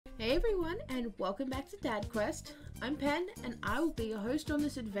Hey everyone, and welcome back to Dad Quest. I'm Pen, and I will be your host on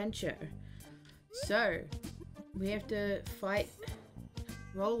this adventure. So, we have to fight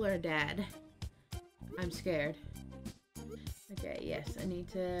Roller Dad. I'm scared. Okay, yes, I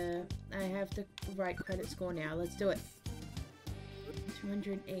have to write credit score now. Let's do it.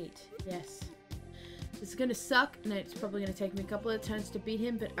 208, yes. This is gonna suck, and it's probably gonna take me a couple of turns to beat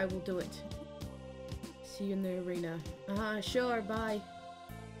him, but I will do it. See you in the arena. Sure, bye.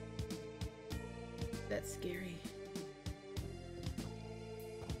 That's scary.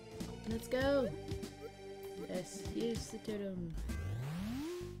 Let's go. Yes, use the totem.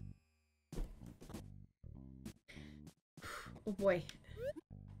 Oh boy.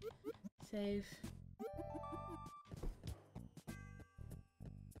 Save.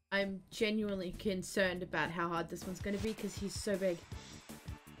 I'm genuinely concerned about how hard this one's gonna be because he's so big.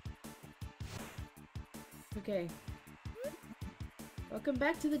 Okay. Welcome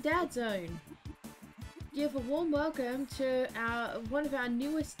back to the Dad Zone. Give a warm welcome to one of our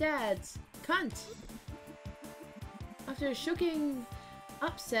newest dads, Cunt. After a shocking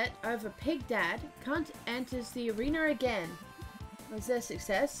upset over Pig Dad, Cunt enters the arena again. Was their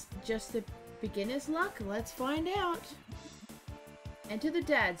success just the beginner's luck? Let's find out. Enter the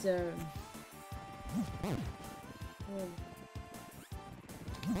Dad Zone. Oh.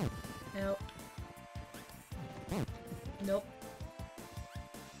 Help. Nope.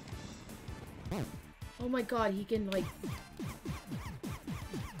 Oh my god, he can like...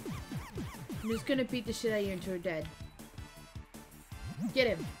 I'm just gonna beat the shit out of you until you're dead. Get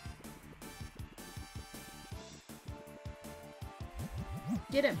him.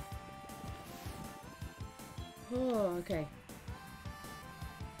 Get him. Oh, okay.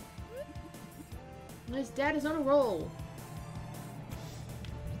 His dad is on a roll.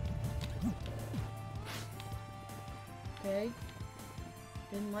 Okay.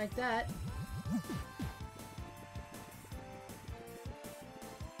 Didn't like that.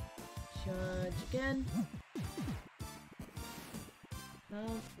 Charge again.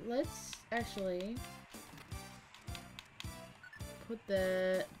 Let's actually put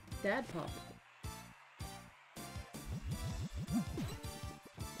the dad pop.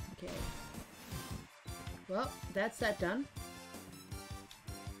 Okay. Well, that's that done.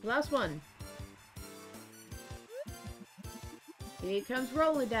 Last one. Here comes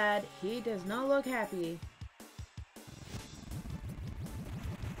Roller Dad. He does not look happy.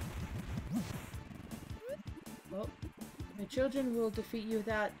 Well, my children will defeat you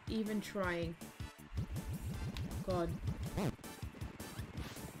without even trying. God.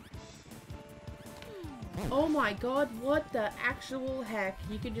 Oh my god, what the actual heck?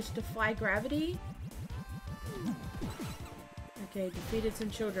 You can just defy gravity? Okay, defeated some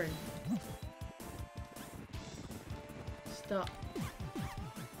children. Stop.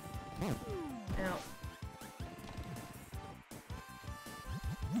 Ow.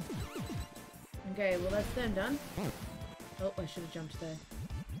 Okay, well that's them done. Oh, I should have jumped there.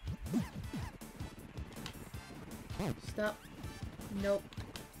 Stop. Nope.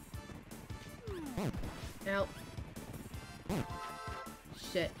 Ow.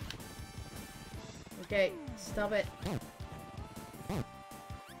 Shit. Okay, stop it.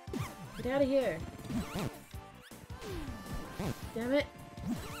 Get out of here. Damn it.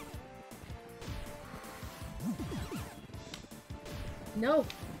 No.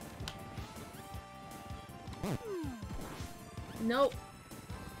 Nope.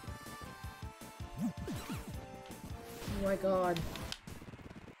 Oh my god.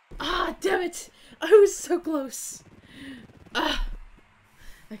 Ah, damn it! I was so close. Ah.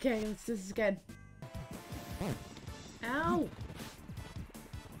 Okay, let's do this again. Ow.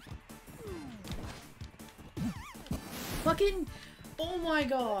 Fucking... Oh my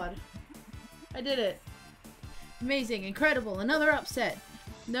god. I did it. Amazing, incredible, another upset.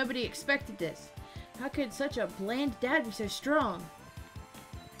 Nobody expected this. How could such a bland dad be so strong?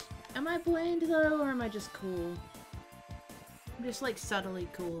 Am I bland though, or am I just cool? I'm just like subtly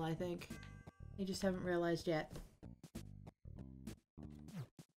cool, I think. You just haven't realized yet.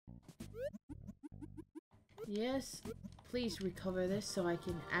 Yes, please recover this so I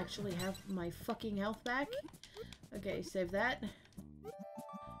can actually have my fucking health back. Okay, save that.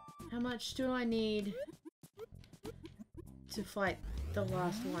 How much do I need to fight the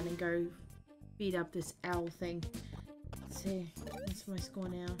last one and go beat up this owl thing? Let's see. What's my score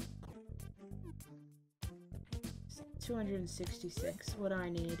now? 266. What do I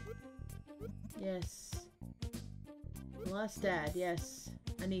need? Yes. Last dad, yes.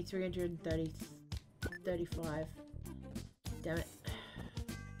 I need 335. Damn it.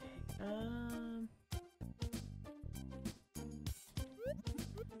 Okay.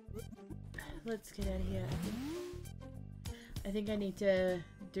 let's get out of here. I think I need to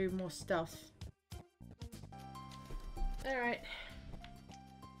do more stuff. Alright.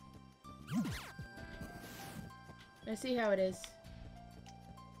 I see how it is.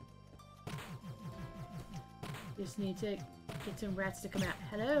 Just need to get some rats to come out.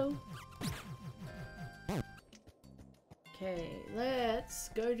 Hello? Okay, let's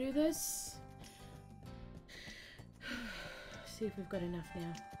go do this. See if we've got enough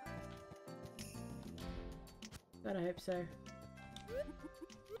now. God, I hope so.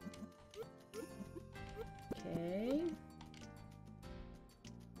 Okay.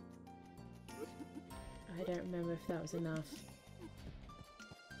 I don't remember if that was enough.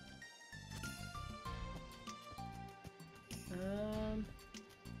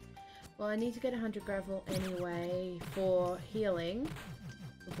 Well, I need to get 100 gravel anyway for healing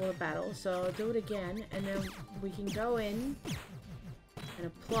before the battle, so I'll do it again, and then we can go in and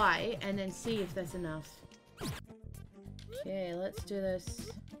apply, and then see if that's enough. Okay, let's do this.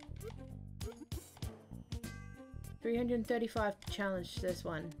 335 to challenge this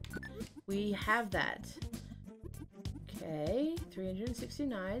one. We have that. Okay,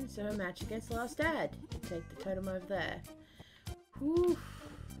 369, so a match against Last Dad. You take the totem over there. Whew.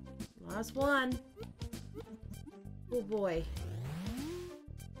 Last one. Oh boy.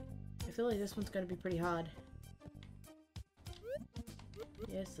 I feel like this one's going to be pretty hard.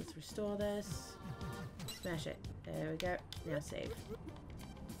 Yes, let's restore this. Smash it. There we go. Now save.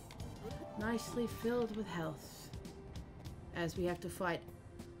 Nicely filled with health. As we have to fight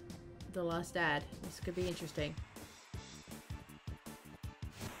the Last Dad. This could be interesting.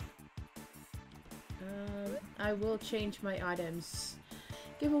 I will change my items.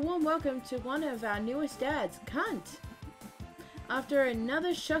 Give a warm welcome to one of our newest dads, Cunt. After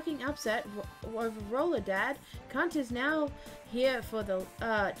another shocking upset over Roller Dad, Cunt is now here for the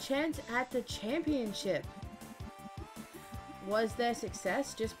chance at the championship. Was their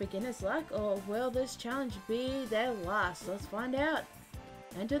success just beginner's luck, or will this challenge be their last? Let's find out.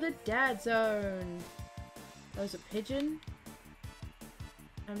 Enter the Dad Zone. That was a pigeon.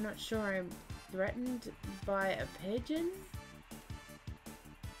 I'm not sure I'm threatened by a pigeon.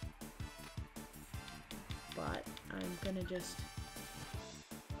 But I'm gonna just...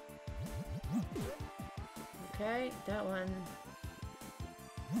 Okay, that one...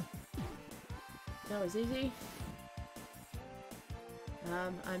 That was easy.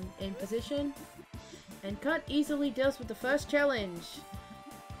 I'm in position. And Cut easily deals with the first challenge.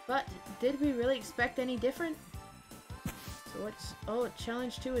 But did we really expect any different? So what's... Oh,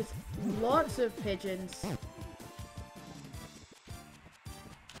 challenge 2 is lots of pigeons.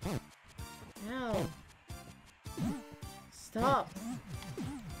 Ow. Stop.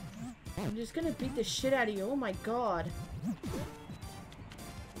 I'm just gonna beat the shit out of you. Oh my god.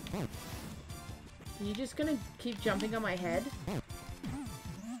 Are you just gonna keep jumping on my head?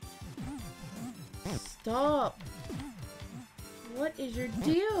 Stop. What is your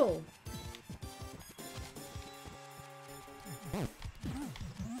deal?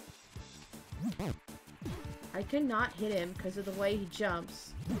 I cannot hit him because of the way he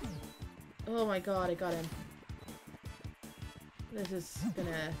jumps. Oh my god, I got him. This is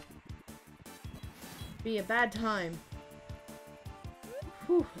gonna be a bad time.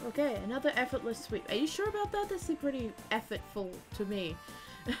 Whew, okay, another effortless sweep. Are you sure about that? That seemed pretty effortful to me.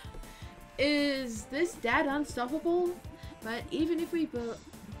 Is this dad unstoppable? But even if we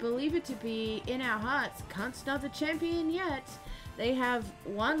believe it to be in our hearts, Cunt's not the champion yet. They have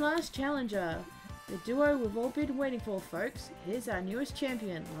one last challenger. The duo we've all been waiting for, folks. Here's our newest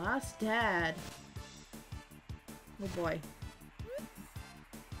champion, Last Dad. Oh boy.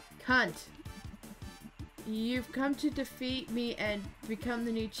 Cunt. You've come to defeat me and become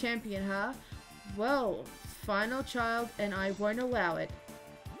the new champion, huh? Well, final child, and I won't allow it.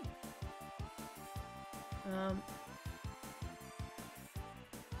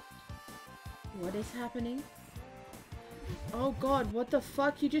 What is happening? Oh god, what the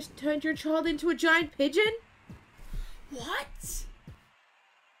fuck? You just turned your child into a giant pigeon? What?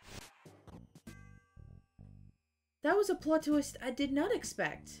 That was a plot twist I did not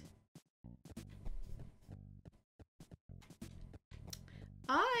expect.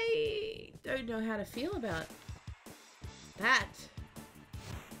 I don't know how to feel about that.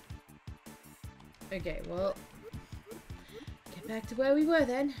 Okay, well, get back to where we were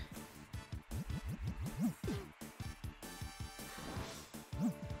then.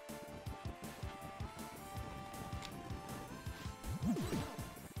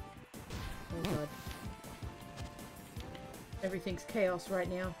 Oh god. Everything's chaos right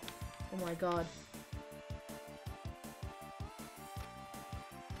now. Oh my god.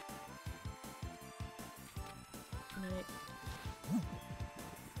 Right.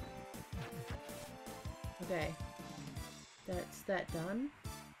 Okay. That's that done.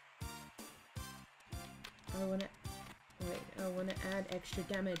 I wanna add extra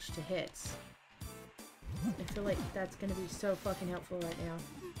damage to hits. I feel like that's gonna be so fucking helpful right now.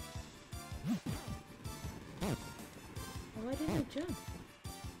 Oh, why didn't I jump?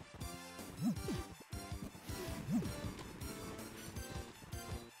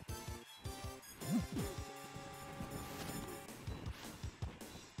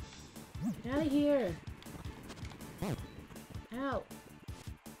 Get out of here! Ow!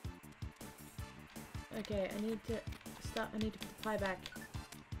 Okay, I need to stop. I need to put the pie back.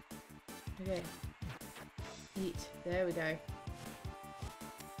 Okay. Eat. There we go.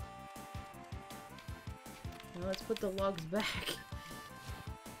 Now let's put the logs back.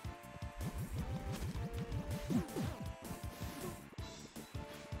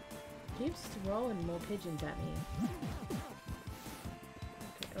 Keeps throwing more pigeons at me.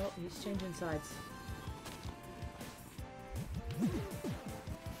 Okay. Oh, he's changing sides.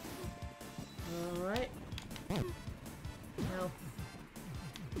 Alright. No.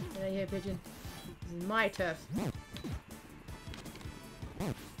 Get out of here, pigeon. This is my turf.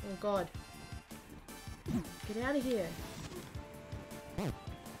 Oh god. Get out of here. Oh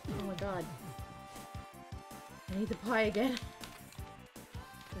my god. I need the pie again.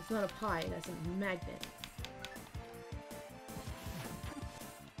 It's not a pie, that's a magnet.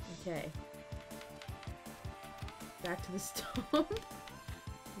 Okay. Back to the stomp.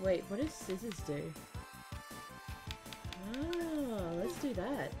 Wait, what does scissors do? Oh, let's do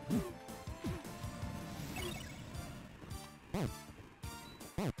that.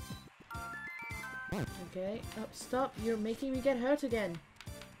 Okay. Oh, stop. You're making me get hurt again.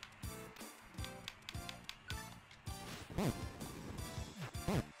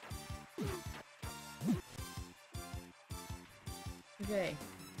 Okay.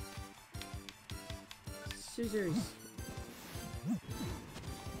 Scissors.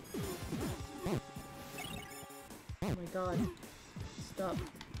 Oh my god. Stop.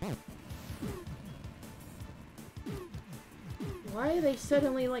 Why are they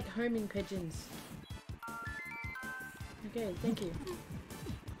suddenly like homing pigeons? Okay, thank you.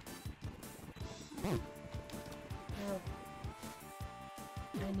 Oh.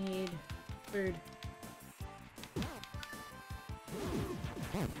 I need food.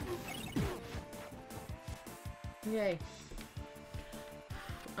 Okay.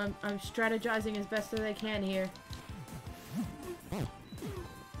 I'm strategizing as best as I can here.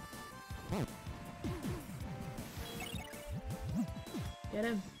 Get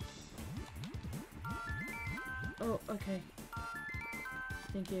him. Oh, okay.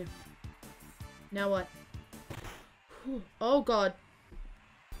 Thank you. Now what? Whew. Oh god.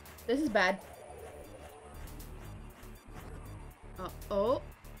 This is bad. Oh.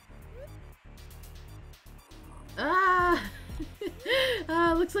 Ah!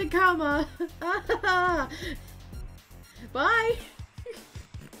 Ah, looks like karma. Bye!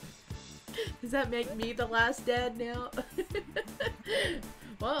 Does that make me the last dad now?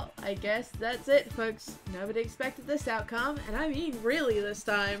 Well, I guess that's it, folks. Nobody expected this outcome, and I mean really this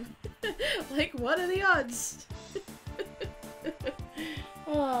time. Like, what are the odds?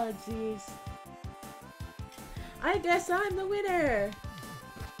 Oh, jeez. I guess I'm the winner!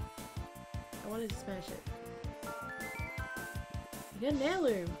 I wanted to smash it. You got an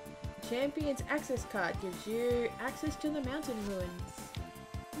heirloom. Champion's access card gives you access to the mountain ruins.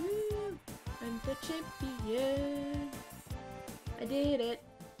 Woo! I'm the champion! I did it!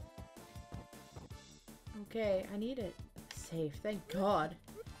 Okay, I need it. Save, thank god.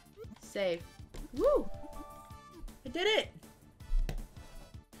 Save. Woo! I did it!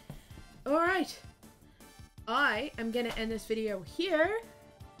 Alright. I am gonna end this video here.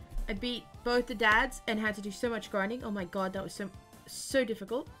 I beat both the dads and had to do so much grinding. Oh my god, that was so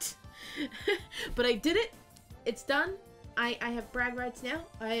difficult. But I did it. It's done. I have brag rights now.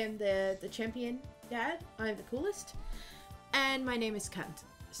 I am the champion dad. I am the coolest. And my name is Cunt.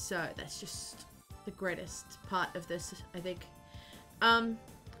 So that's just the greatest part of this, I think.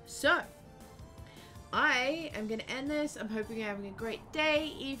 So I am gonna end this. I'm hoping you're having a great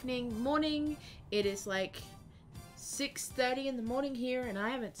day, evening, morning. It is like 6:30 in the morning here and I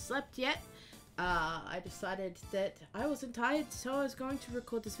haven't slept yet. I decided that I wasn't tired, so I was going to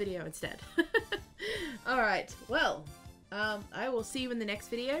record this video instead. Alright, well, I will see you in the next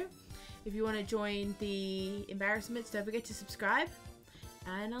video. If you want to join the embarrassments, don't forget to subscribe.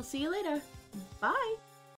 And I'll see you later. Bye!